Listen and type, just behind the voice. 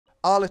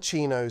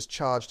Arlecchino's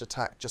charged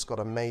attack just got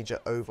a major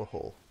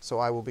overhaul, so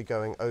I will be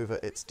going over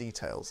its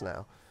details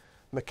now.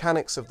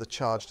 Mechanics of the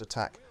charged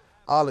attack.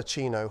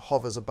 Arlecchino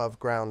hovers above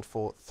ground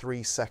for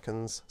 3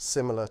 seconds,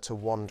 similar to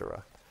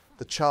Wanderer.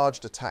 The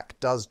charged attack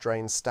does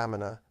drain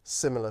stamina,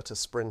 similar to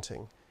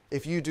sprinting.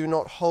 If you do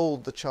not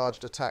hold the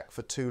charged attack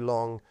for too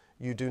long,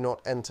 you do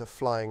not enter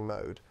flying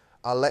mode.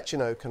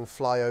 Arlecchino can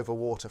fly over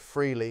water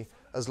freely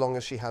as long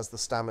as she has the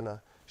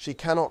stamina. She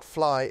cannot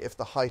fly if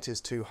the height is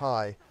too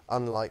high,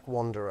 unlike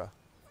Wanderer.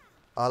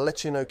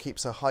 Arlecchino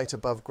keeps her height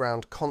above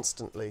ground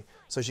constantly,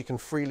 so she can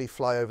freely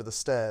fly over the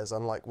stairs,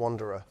 unlike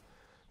Wanderer.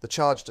 The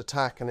charged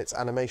attack and its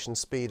animation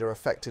speed are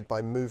affected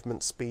by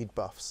movement speed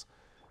buffs.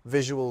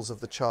 Visuals of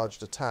the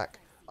charged attack.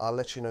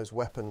 Arlecchino's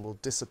weapon will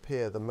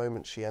disappear the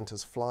moment she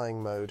enters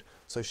flying mode,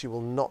 so she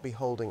will not be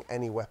holding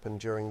any weapon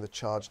during the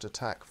charged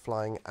attack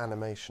flying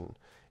animation.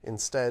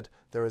 Instead,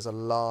 there is a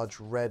large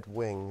red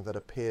wing that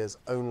appears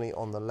only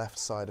on the left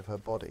side of her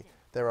body.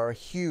 There are a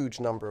huge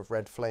number of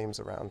red flames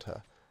around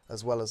her,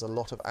 as well as a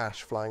lot of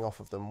ash flying off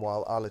of them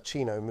while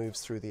Arlecchino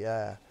moves through the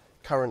air.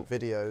 Current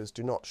videos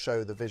do not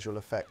show the visual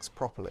effects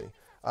properly.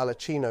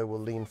 Arlecchino will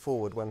lean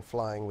forward when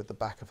flying with the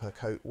back of her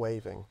coat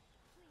waving.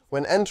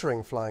 When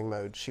entering flying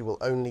mode, she will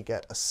only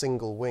get a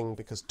single wing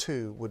because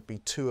 2 would be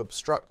too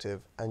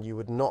obstructive and you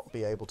would not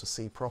be able to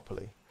see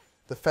properly.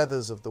 The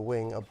feathers of the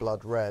wing are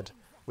blood red,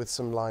 with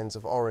some lines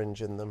of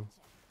orange in them.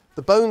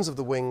 The bones of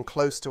the wing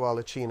close to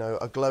Arlecchino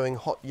are glowing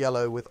hot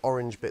yellow with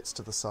orange bits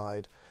to the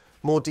side.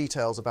 More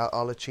details about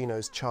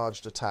Arlecchino's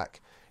charged attack.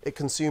 It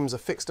consumes a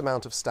fixed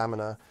amount of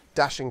stamina,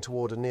 dashing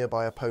toward a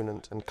nearby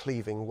opponent and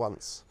cleaving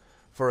once.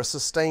 For a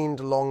sustained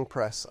long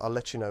press,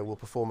 Arlecchino will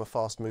perform a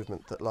fast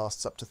movement that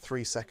lasts up to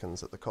 3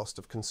 seconds at the cost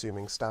of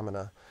consuming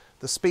stamina.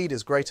 The speed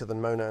is greater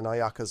than Mona and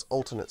Ayaka's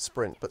alternate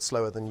sprint, but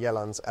slower than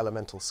Yelan's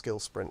elemental skill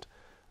sprint.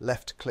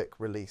 Left click,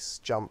 release,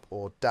 jump,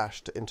 or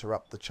dash to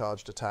interrupt the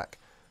charged attack.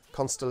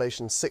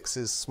 Constellation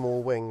 6's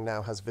small wing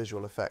now has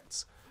visual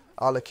effects.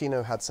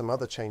 Arlecchino had some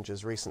other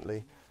changes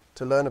recently.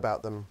 To learn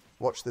about them,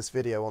 watch this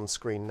video on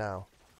screen now.